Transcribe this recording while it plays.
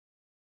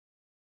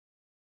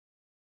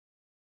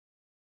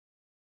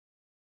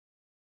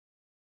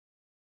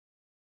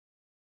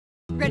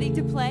Ready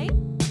to play?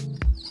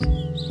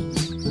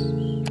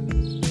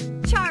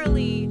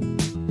 Charlie!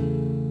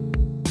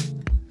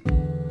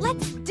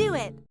 Let's do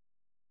it!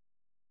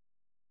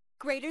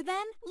 Greater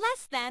than,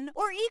 less than,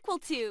 or equal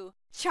to.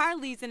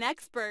 Charlie's an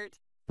expert.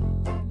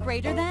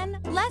 Greater than,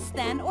 less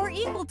than, or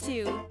equal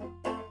to.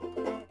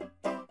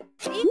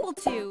 Equal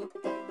to.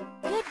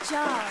 Good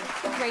job.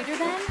 Greater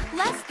than,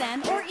 less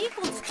than, or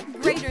equal to.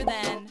 Greater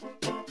than.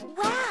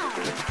 Wow!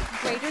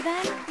 Greater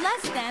than,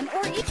 less than,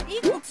 or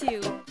equal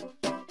to.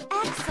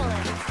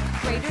 Excellent.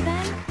 Greater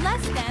than,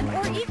 less than,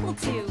 or equal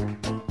to.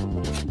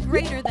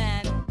 Greater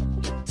than.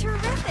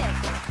 Terrific.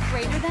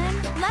 Greater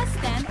than, less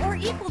than, or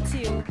equal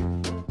to.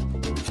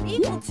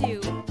 Equal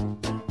to.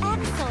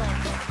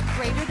 Excellent.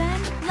 Greater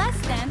than, less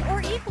than,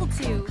 or equal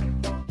to.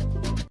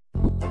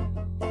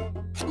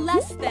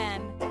 Less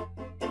than.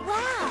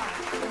 Wow!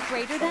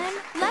 Greater than,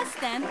 less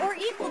than, or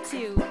equal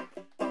to.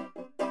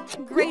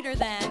 Greater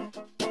than.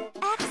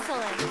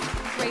 Excellent.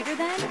 Greater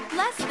than,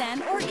 less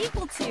than, or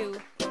equal to.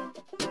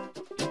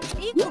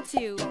 Equal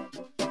to.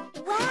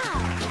 Wow!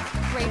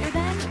 Greater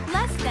than,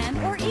 less than,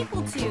 or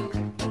equal to.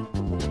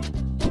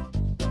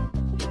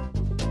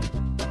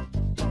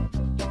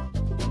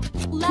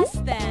 Less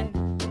than.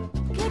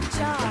 Good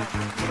job.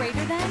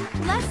 Greater than,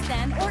 less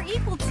than, or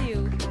equal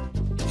to.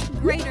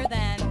 Greater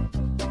than.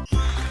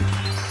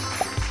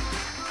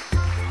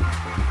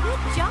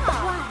 Good job.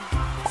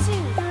 1, 2,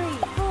 3,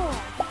 4,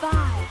 5.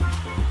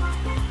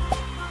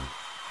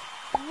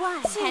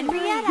 1,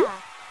 Henrietta.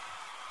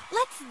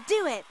 Let's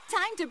do it.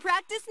 Time to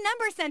practice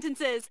number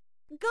sentences.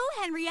 Go,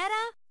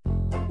 Henrietta.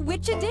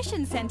 Which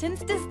addition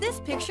sentence does this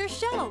picture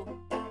show?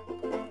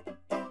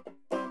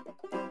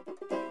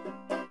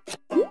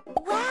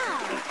 Wow!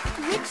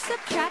 Which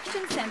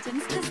subtraction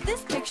sentence does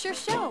this picture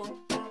show?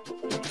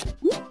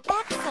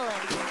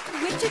 Excellent!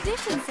 Which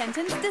addition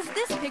sentence does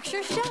this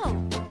picture show?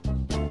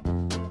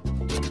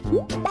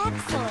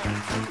 Excellent!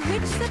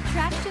 Which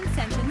subtraction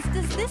sentence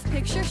does this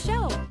picture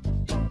show?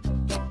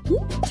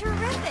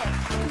 Terrific!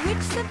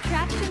 Which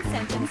subtraction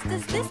sentence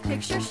does this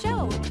picture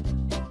show?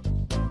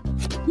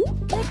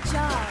 Good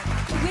job!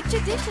 Which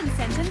addition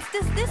sentence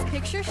does this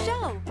picture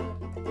show?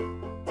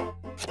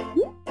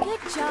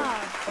 Good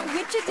job!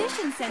 Which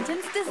addition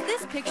sentence does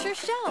this picture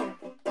show?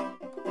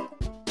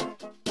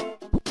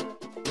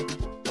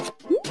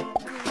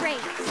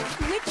 Great!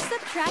 Which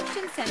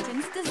subtraction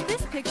sentence does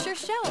this picture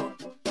show?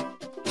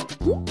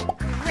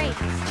 Great!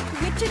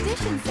 Which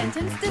addition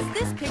sentence does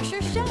this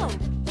picture show?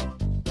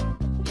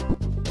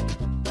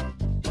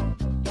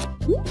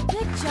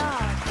 Good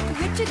job!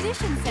 Which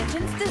addition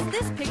sentence does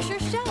this picture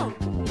show?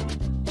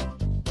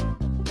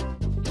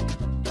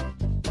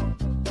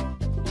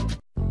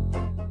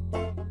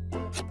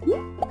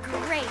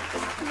 Great!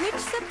 Which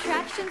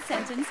subtraction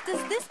sentence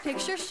does this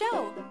picture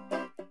show?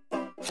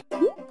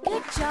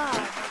 Good job!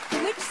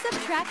 Which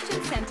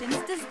subtraction sentence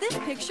does this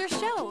picture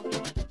show?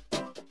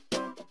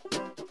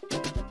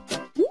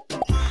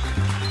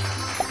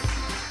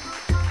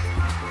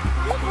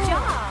 Good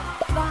job!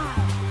 5.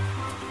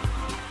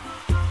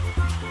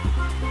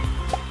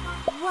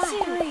 1,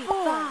 2, 3,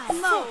 4,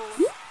 5, Mo!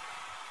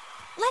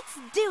 Let's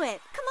do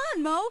it! Come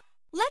on, Mo!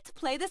 Let's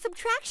play the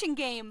subtraction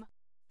game!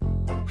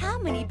 How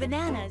many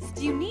bananas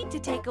do you need to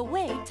take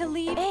away to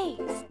leave 8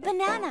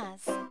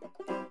 bananas?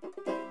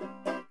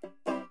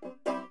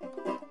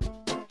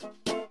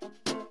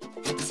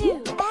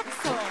 2.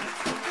 Excellent!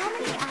 How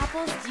many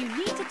apples do you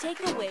need to take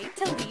away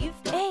to leave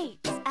 8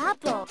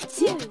 apples?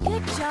 2.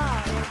 Good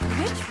job!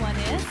 Which one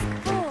is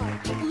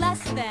 4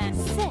 less than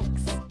 6?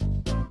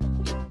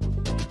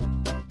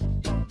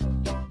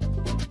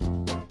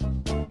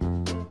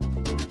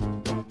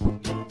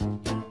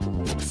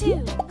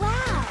 2.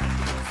 Wow!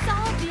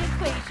 Solve the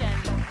equation.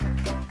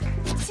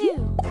 2.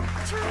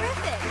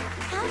 Terrific!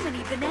 How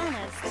many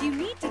bananas do you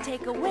need to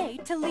take away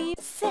to leave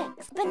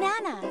 6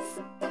 bananas?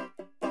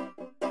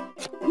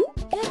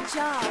 Good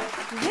job!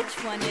 Which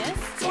one is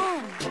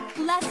 10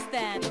 less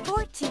than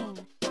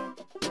 14?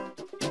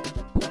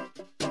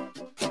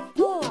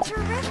 4.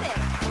 Terrific!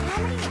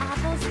 How many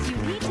apples do you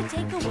need to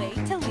take away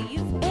to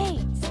leave 8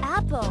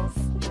 apples?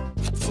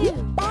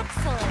 2.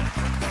 Excellent!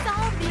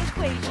 Solve the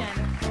equation.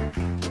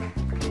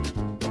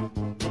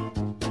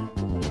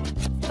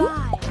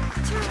 5.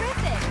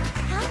 Terrific!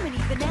 How many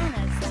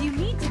bananas do you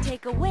need to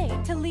take away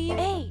to leave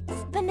 8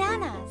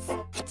 bananas?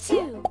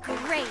 2.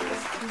 Great!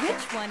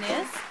 Which one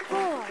is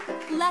 4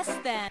 less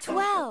than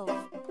 12?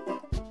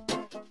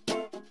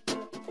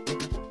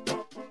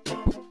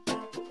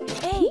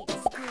 8.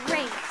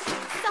 Great!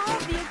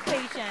 Solve the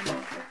equation.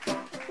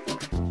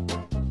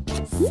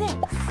 6.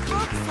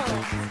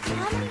 Excellent!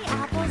 How many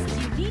apples do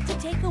you need to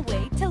take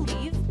away to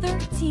leave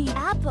 13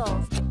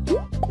 apples?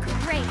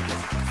 Great!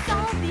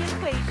 Solve the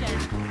equation.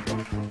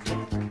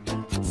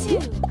 2.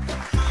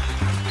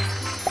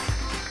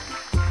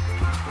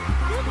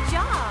 Good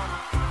job!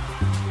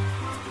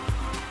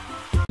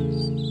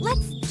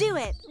 Let's do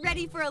it!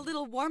 Ready for a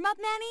little warm-up,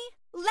 Manny?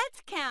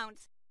 Let's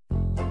count!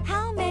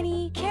 How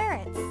many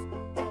carrots?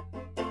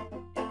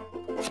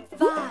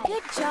 5.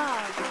 Good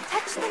job!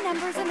 Touch the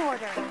numbers in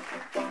order.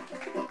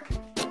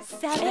 6.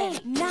 7,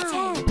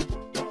 9, 10.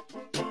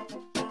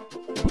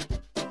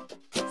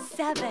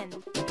 7,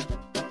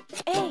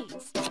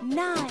 8,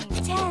 9,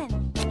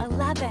 10,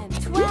 11,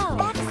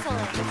 12.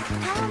 Excellent.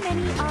 How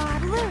many are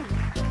blue?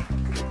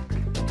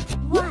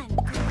 1.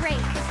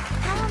 Great.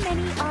 How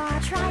many are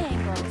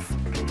triangles?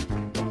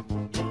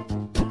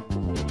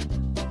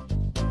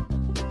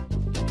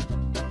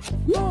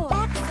 4.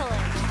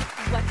 Excellent.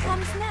 What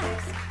comes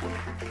next?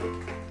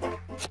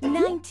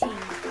 19.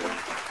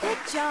 Good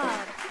job.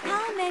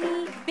 How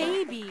many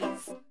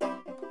babies?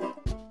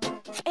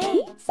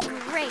 8.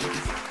 Great.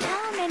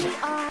 How many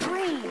are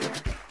green?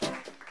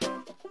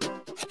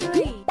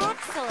 3.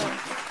 Excellent.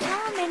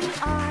 How many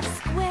are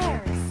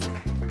squares?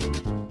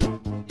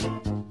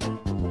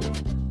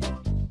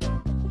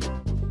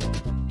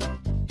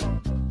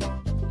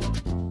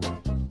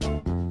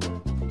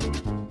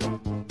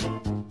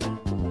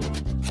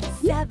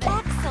 7.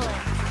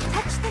 Excellent.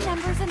 Touch the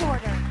numbers in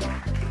order.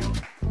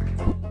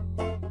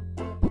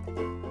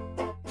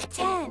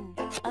 10,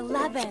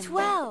 11,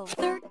 12,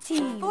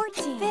 13,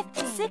 14,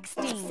 15,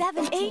 16,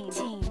 17,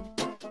 18,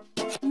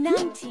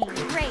 19.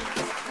 Great.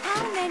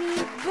 How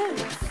many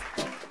boots?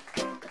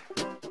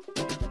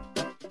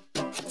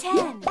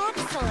 10.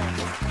 Excellent.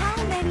 How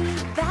many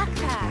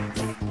backpacks?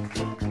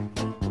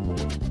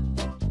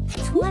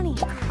 20.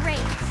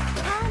 Great.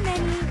 How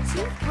many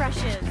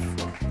toothbrushes?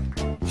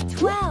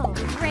 12.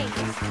 Great.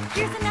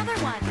 Here's another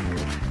one.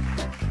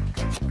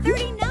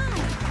 39.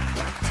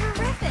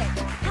 Terrific.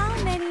 How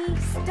many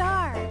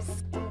stars?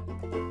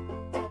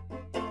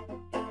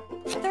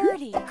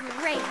 30.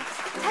 Great.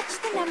 Touch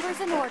the numbers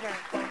in order.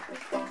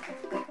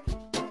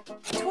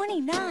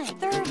 29,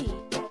 30,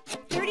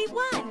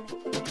 31,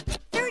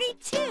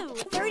 32,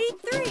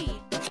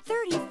 33,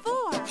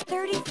 34,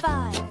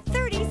 35,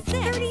 36,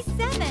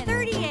 37,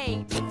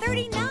 38,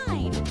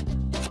 39,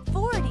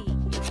 40,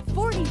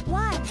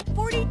 41,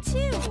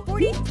 42,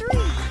 43.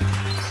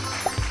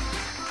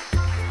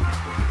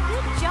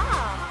 Good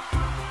job!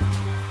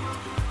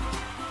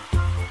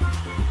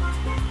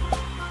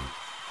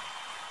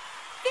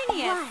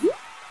 Phineas!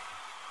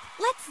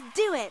 Let's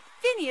do it!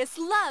 Phineas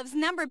loves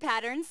number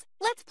patterns.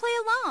 Let's play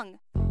along.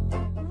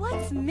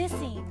 What's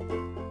missing?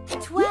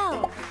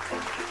 12.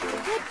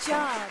 Good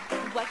job.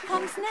 What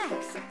comes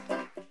next?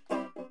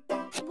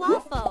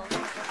 Waffle.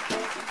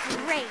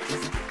 Great.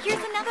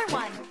 Here's another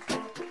one.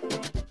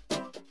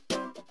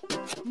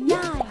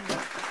 9.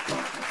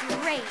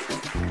 Great.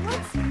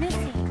 What's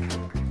missing?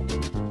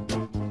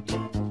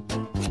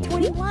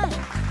 21.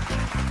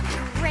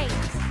 Great.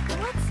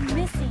 What's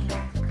missing?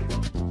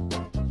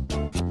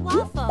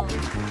 Waffle.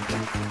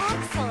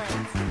 Excellent.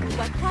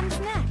 What comes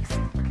next?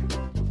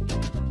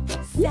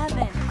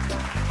 7.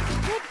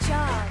 Good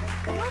job.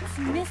 What's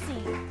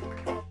missing?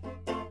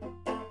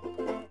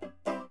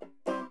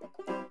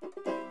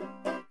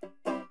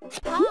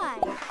 Pie.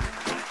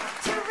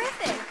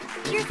 Terrific.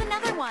 Here's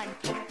another one.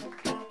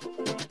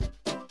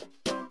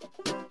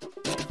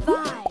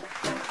 5.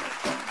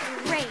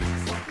 Great.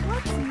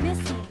 What's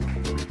missing?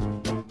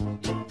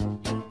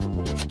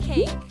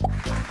 Cake.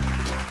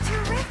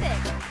 Terrific.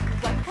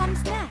 What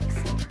comes next?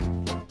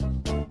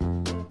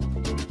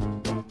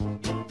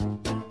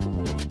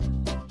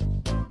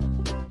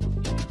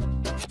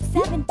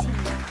 17.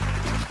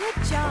 Good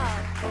job.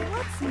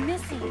 What's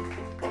missing?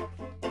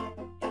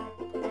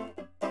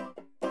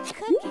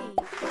 Cookie.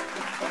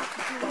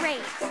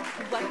 Great.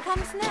 What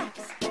comes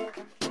next?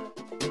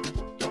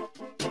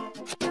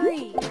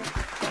 3. 2.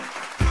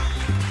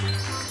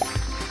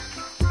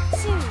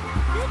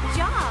 Good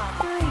job.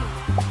 3,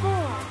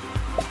 4,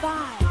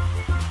 5.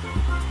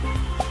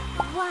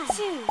 1,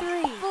 2,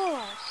 3,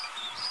 4.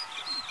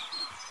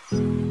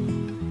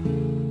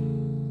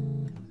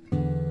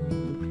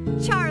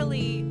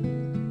 Charlie.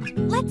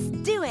 Let's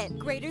do it.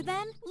 Greater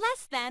than,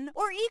 less than,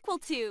 or equal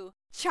to.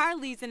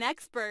 Charlie's an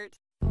expert.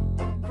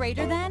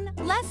 Greater than,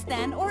 less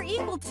than, or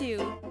equal to.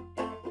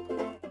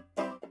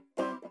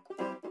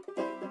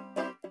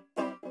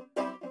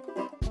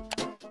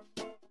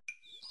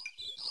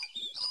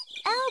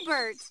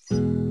 Albert.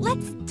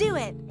 Let's do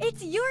it.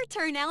 It's your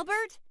turn,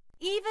 Albert.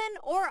 Even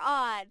or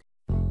odd?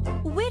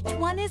 Which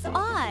one is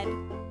odd?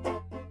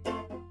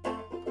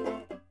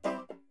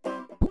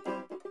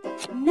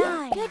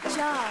 9. Good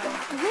job.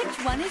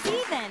 Which one is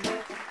even?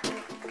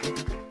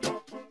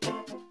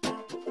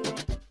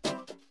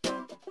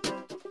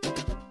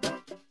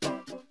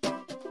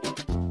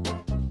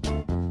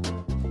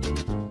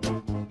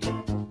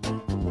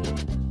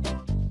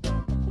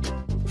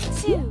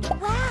 2.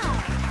 Wow.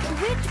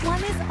 Which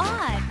one is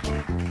odd?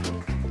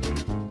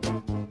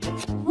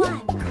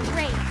 1.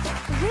 Great.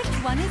 Which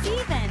one is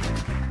even?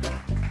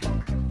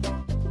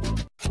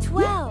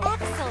 12.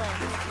 Excellent.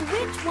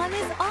 Which one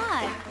is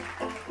odd?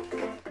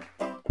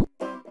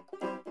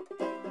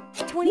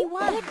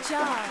 21. Good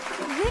job.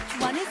 Which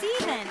one is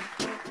even?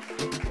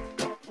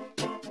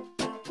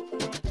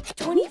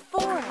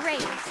 24.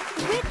 Great.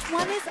 Which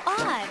one is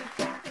odd?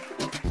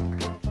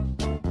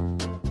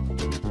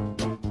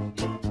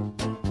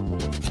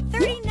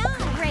 39.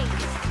 Great.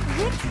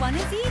 Which one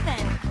is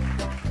even?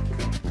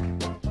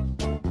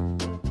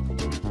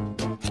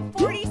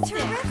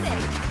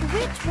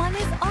 Which one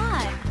is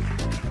odd?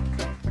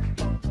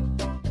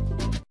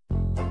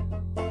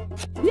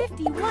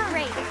 51.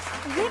 Great.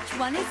 Which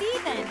one is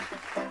even?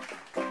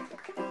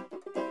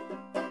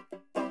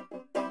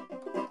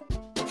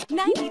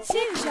 92.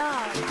 Good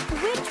job.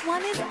 Which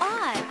one is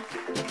odd?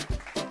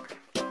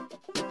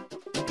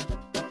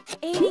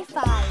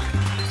 85.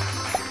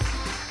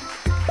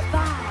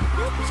 5.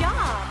 Good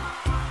job.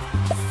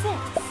 6,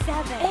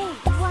 7,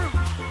 8, 1,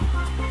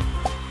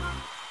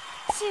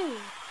 2.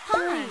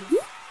 Hans.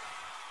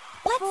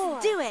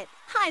 Let's do it.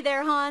 Hi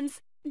there,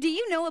 Hans. Do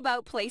you know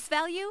about place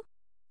value?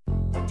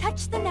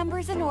 Touch the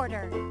numbers in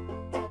order.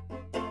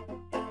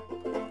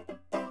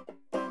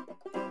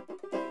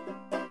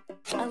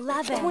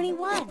 11,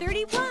 21,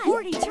 31,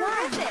 40.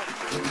 Terrific.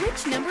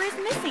 Which number is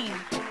missing?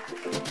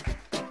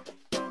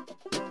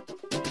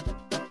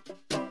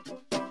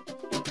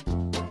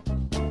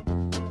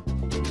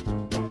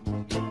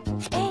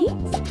 8.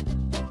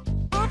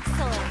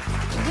 Excellent.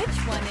 Which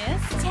one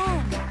is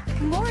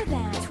 10? More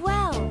than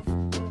 12.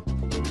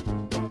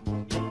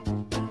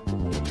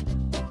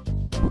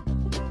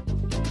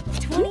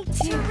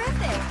 22.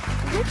 Terrific.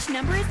 Which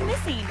number is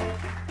missing?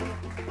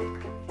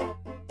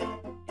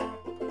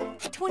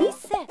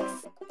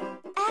 26.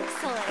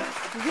 Excellent.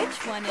 Which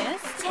one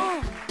is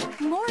 10?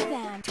 More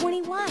than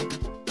 21.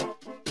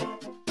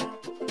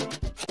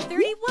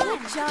 31.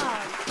 Good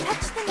job.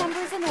 Touch the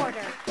numbers in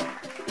order.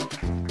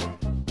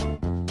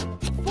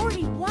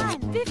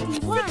 41,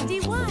 51,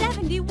 61,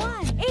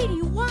 71,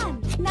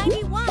 81,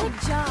 91.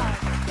 Good job.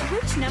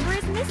 Which number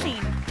is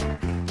missing?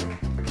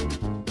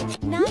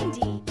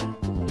 90.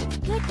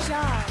 Good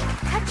job.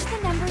 Touch the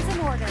numbers in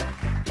order.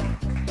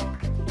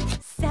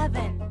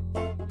 7,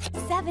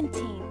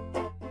 17,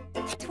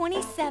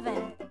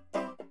 27,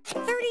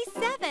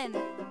 37,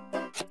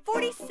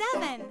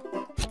 47,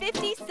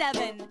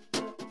 57,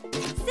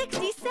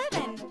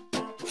 67,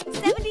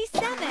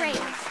 77. Great.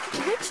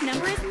 Which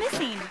number is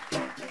missing?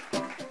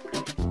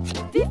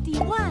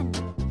 51.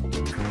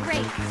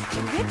 Great.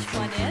 Which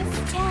one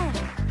is 10?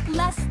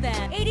 Less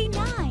than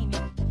 89.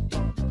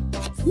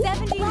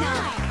 79.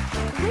 Wow.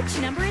 Which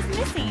number is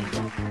missing?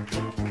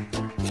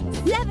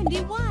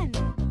 71.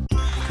 5.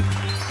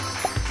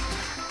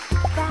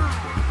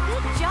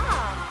 Good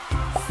job.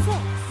 6,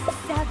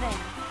 7.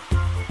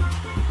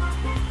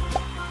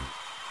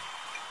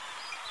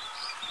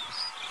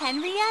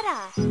 Henrietta.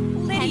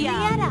 Lydia.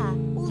 Henrietta.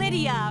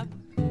 Lydia.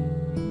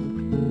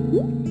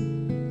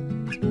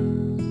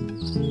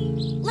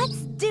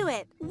 Let's do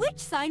it. Which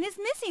sign is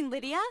missing,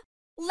 Lydia?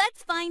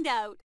 Let's find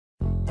out.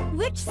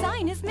 Which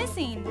sign is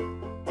missing?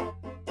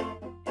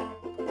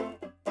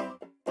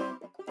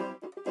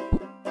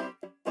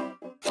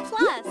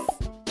 Plus.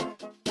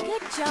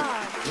 Good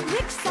job.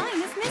 Which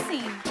sign is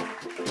missing?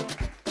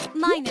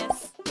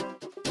 Minus.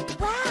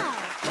 Wow.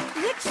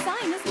 Which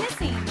sign is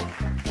missing?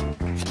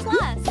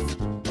 Plus.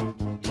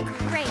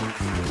 Great.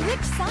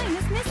 Which sign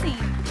is missing?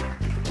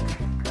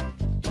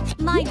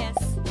 Minus.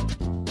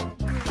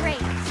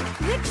 Great.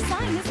 Which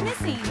sign is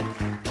missing?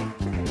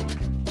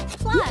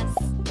 Plus.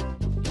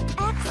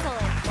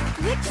 Excellent.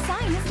 Which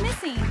sign is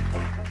missing?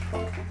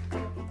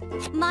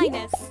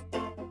 Minus.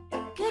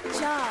 Good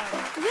job.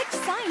 Which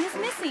sign is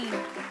missing?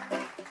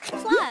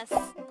 Plus.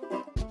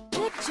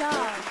 Good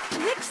job.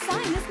 Which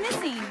sign is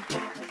missing?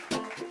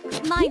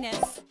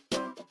 Minus.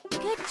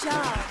 Good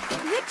job.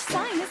 Which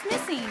sign is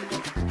missing?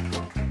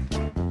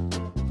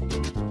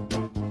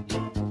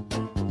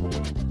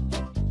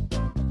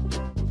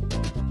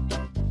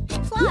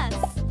 Plus.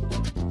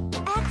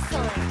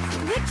 Excellent.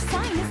 Which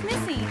sign is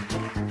missing?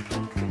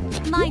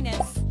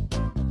 Minus.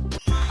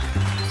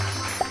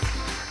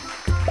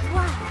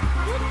 1.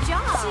 Good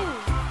job. 2,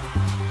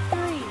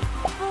 3,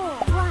 4,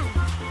 1,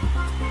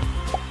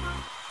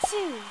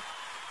 2.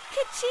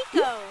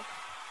 Kachiko.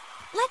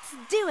 Let's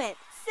do it.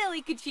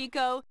 Silly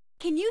Kachiko.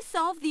 Can you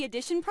solve the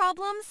addition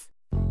problems?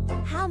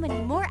 How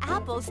many more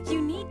apples do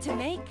you need to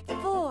make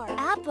 4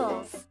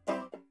 apples?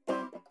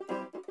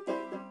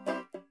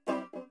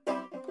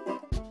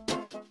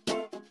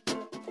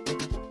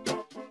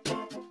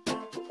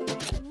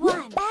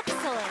 1.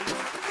 Excellent.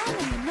 How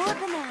many more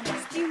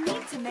bananas do you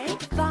need to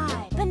make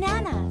 5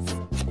 bananas?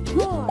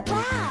 4.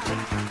 Wow.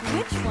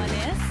 Which one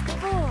is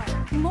 4?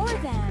 More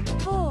than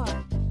 4.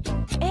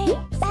 8.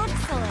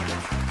 Excellent.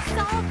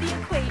 Solve the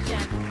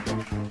equation.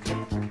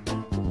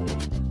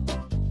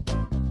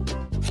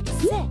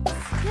 6.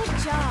 Good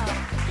job.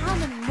 How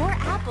many more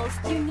apples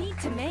do you need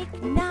to make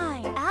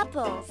 9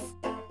 apples?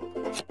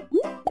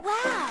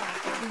 Wow.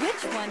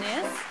 Which one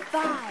is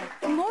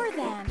 5? More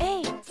than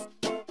 8.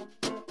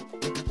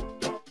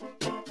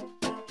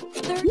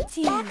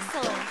 13.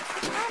 Excellent.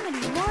 How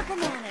many more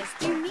bananas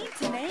do you need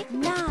to make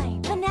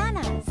 9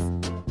 bananas?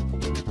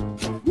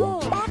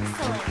 4.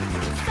 Excellent.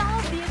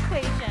 Solve the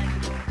equation.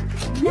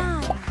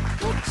 9.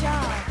 Good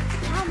job.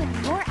 How many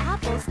more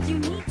apples do you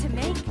need to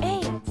make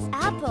 8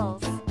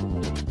 apples?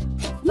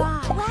 5.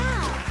 Wow.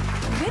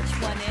 Which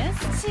one is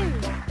 2?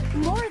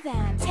 More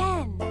than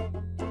 10.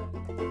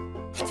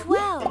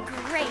 12.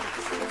 Great.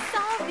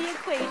 Solve the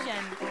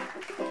equation.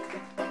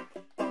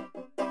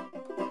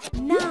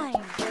 9.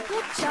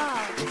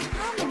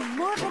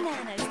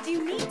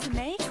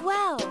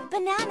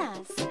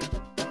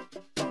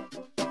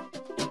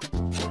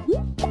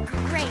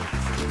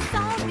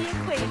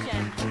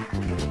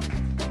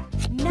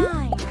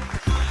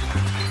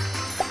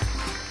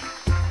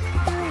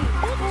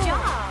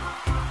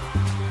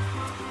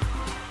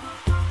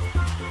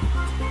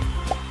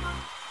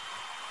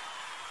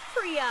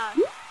 Priya!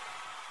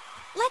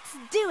 Let's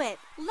do it!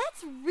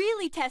 Let's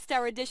really test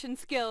our addition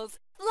skills.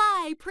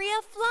 Fly,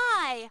 Priya,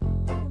 fly!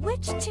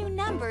 Which two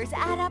numbers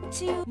add up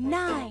to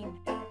 9?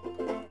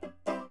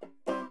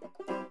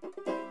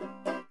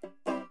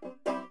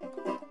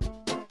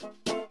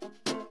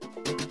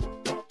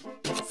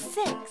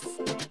 6.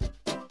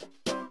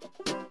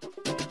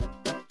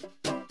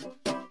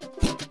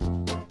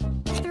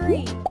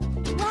 3.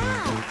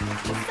 Wow!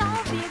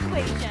 Solve the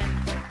equation.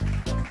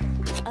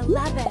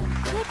 11.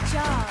 Good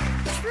job.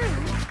 True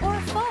or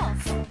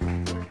false?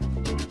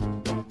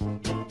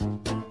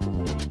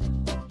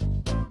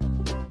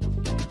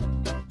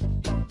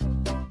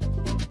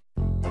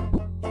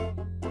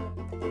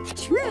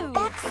 'True.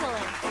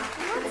 Excellent.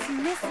 What's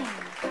missing?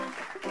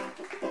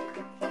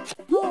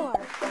 4.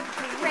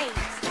 Great.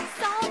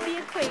 Solve the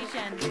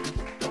equation.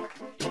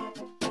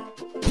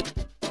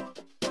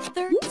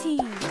 13.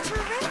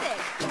 Terrific.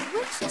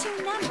 Which two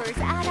numbers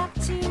add up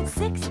to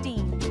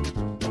 16?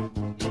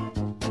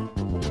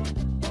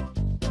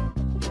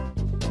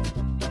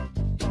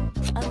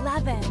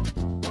 11.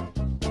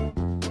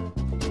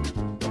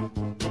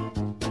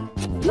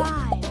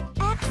 5.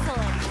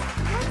 Excellent.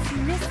 What's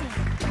missing?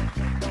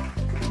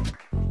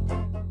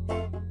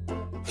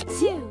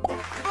 2.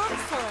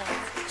 Excellent.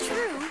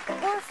 True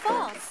or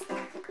false?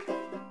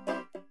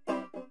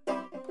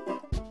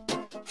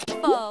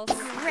 False.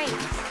 Great.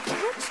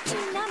 Which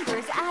two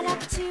numbers add up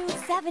to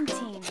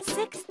 17,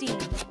 16,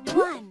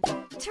 1?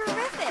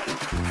 Terrific.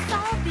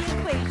 Solve the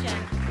equation.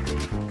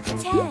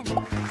 10.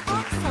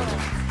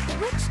 Excellent.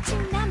 Which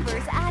two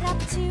numbers add up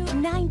to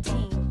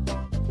 19?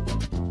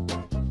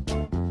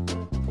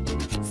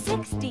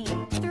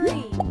 16,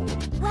 3.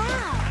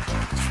 Wow.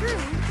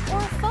 True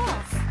or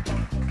false?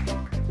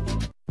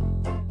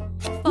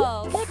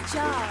 False. Good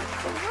job.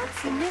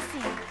 What's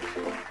missing?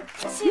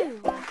 2.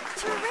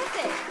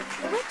 Terrific.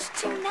 Which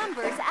two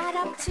numbers add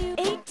up to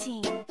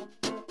 18?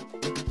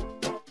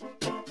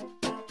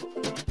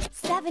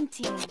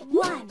 17,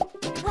 1.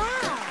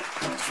 Wow.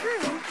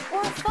 True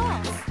or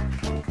false?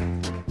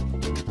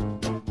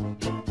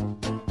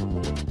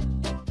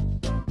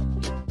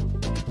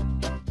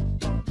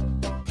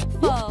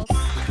 False.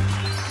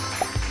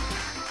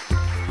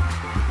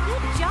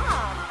 Good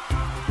job.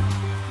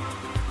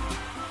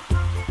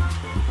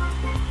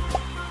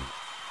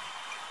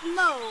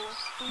 Mow,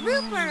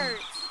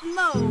 Ruperts!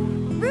 Mow,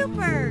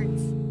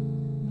 Ruperts!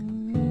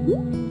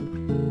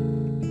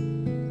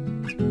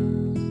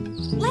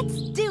 Let's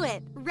do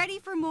it! Ready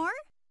for more?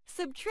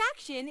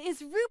 Subtraction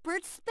is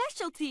Rupert's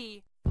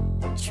specialty.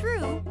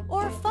 True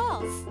or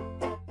false?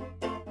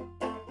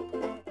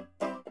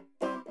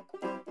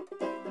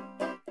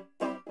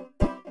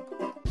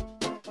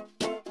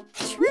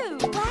 True!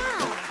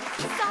 Wow!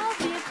 Solve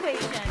the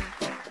equation.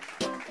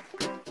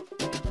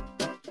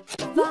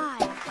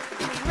 5.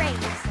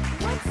 Great!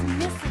 What's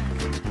missing?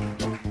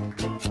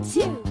 2.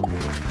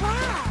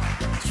 Wow!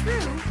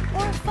 True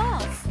or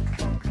false?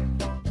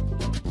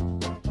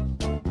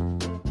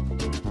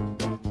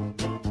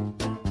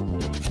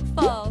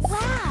 False.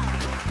 Wow!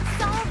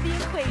 Solve the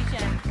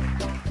equation.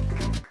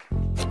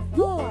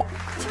 4.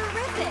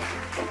 Terrific!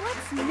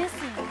 What's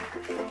missing?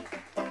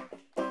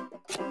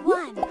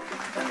 1.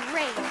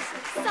 Great!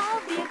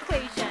 Solve the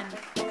equation.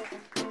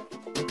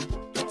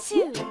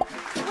 2.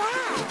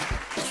 Wow!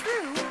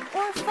 True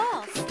or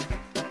false?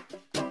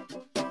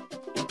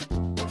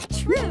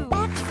 True!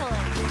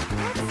 Excellent!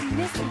 What's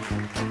missing?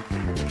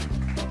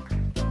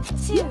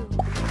 2.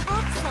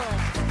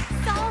 Excellent!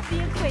 Solve the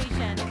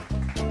equation.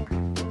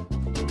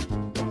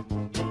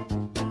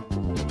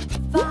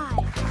 5.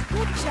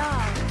 Good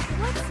job!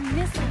 What's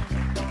missing?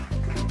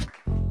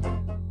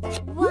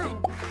 1.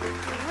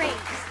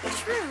 Great!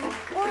 True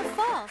or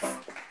false?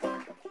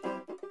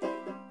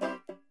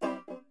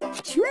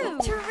 True!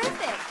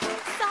 Terrific!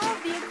 Solve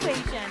the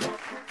equation.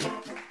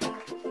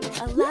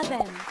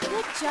 11.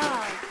 Good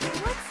job!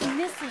 What's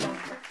missing?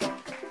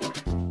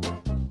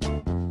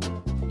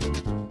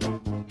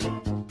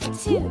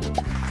 2.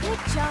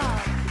 Good job!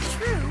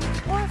 True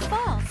or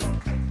false?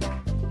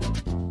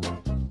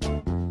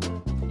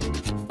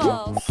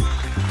 False.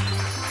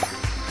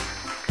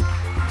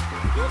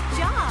 Good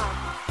job!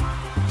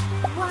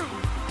 1.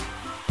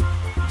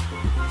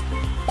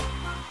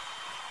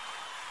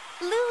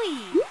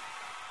 Louie!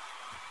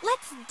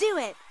 Let's do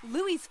it!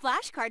 Louie's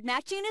flashcard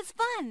matching is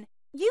fun!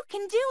 You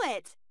can do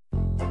it!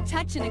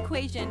 Touch an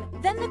equation,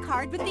 then the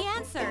card with the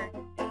answer.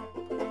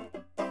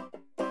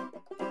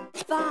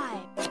 5,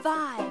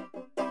 5.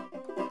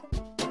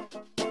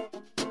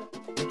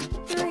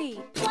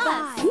 3,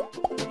 plus. 5.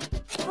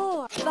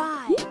 4,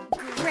 5.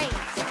 Great!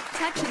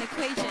 Touch an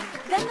equation,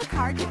 then the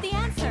card with the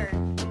answer.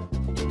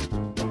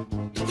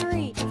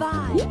 3,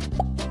 5.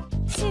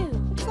 2,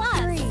 plus.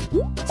 3.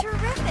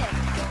 Terrific!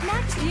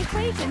 Match the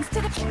equations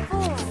to the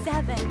 4,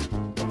 7.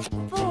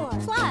 4,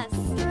 plus.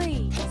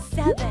 3,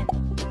 7.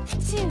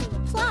 2,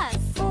 plus.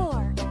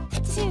 4.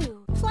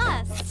 2,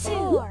 plus.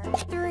 4.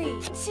 3,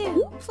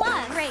 2,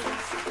 plus. Great!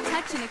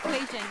 Touch an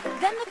equation,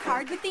 then the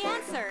card with the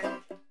answer.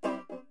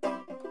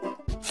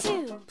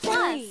 2,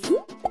 plus.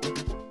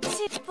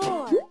 2,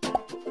 4.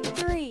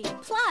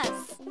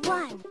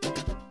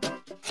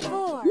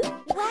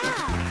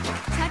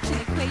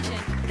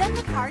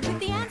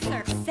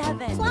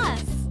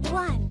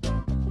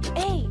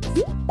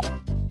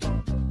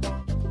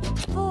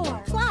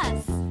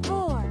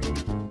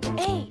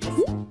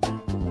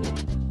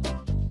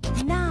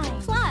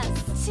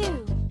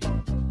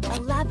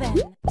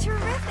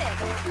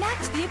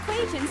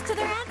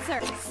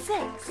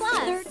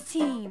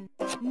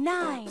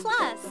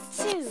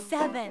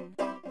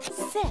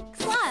 6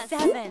 plus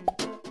 7.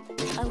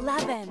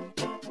 11.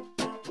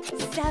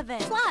 7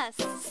 plus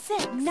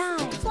 6.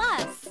 9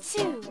 plus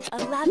 2.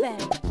 11.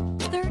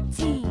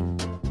 13.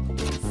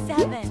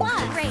 7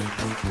 plus. Great.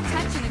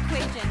 Touch an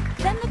equation,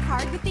 then the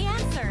card with the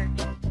answer.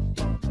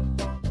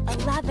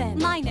 11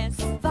 minus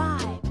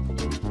 5.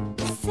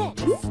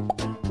 6.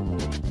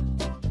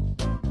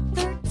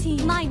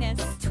 13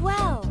 minus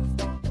 12.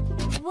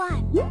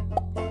 1.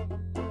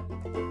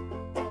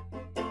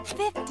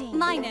 15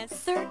 minus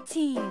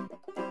 13.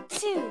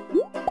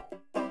 2.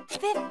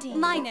 50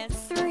 minus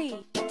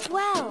 3.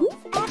 12.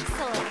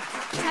 Excellent.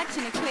 Touch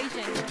an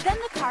equation, then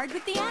the card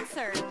with the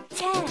answer.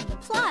 10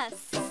 plus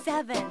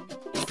 7.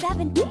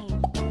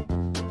 17.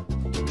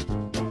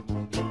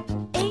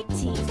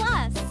 18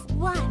 plus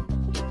 1.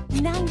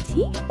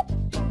 19.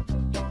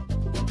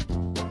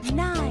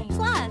 9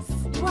 plus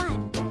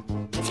 1.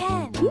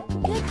 10.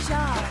 Good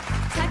job.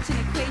 Touch an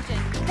equation,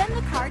 then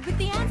the card with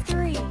the answer.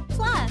 3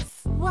 plus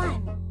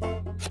 1.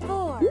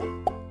 4.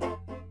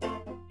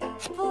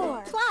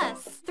 4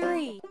 plus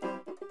 3.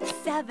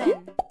 7.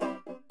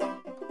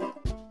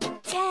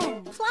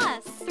 10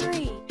 plus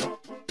 3.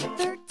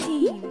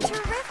 13.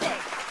 Terrific!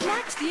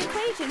 Match the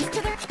equations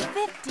to their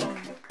 15.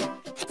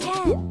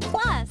 10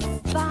 plus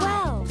 5.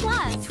 12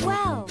 plus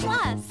 12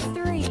 plus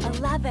 3.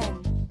 11.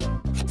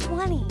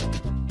 20.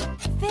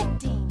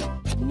 15.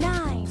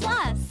 9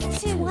 plus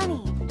 2.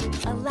 20.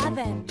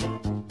 11.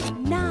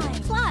 9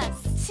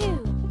 plus 2.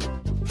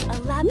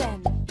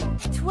 11.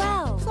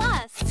 12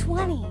 plus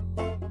 20.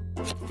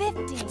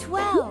 50.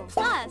 12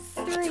 plus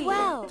 3.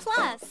 12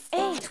 plus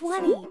 8.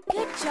 20.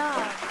 Good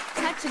job.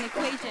 Touch an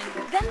equation,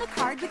 then the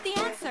card with the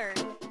answer.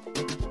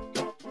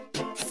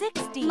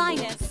 60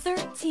 minus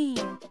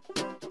 13.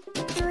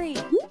 3.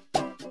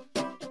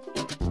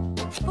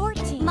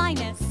 14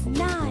 minus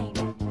 9.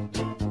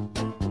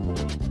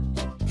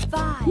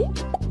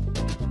 5.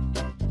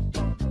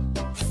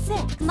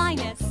 6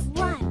 minus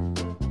 1.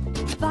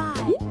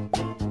 5.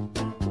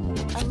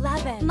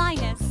 11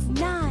 minus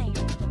 9.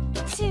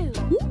 2.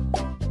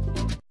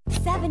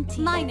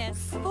 17 minus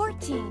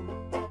 14.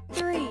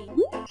 3.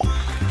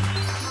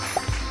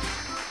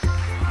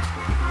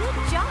 Good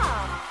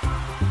job!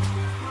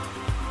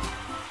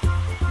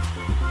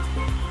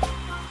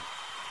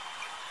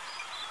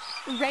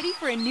 Ready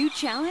for a new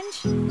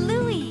challenge?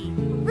 Louie,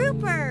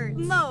 Rupert,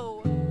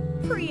 Mo,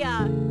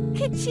 Priya,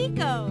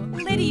 Kichiko,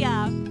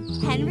 Lydia,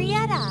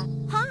 Henrietta,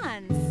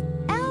 Hans,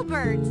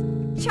 Albert,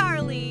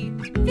 Charlie,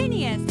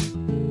 Phineas,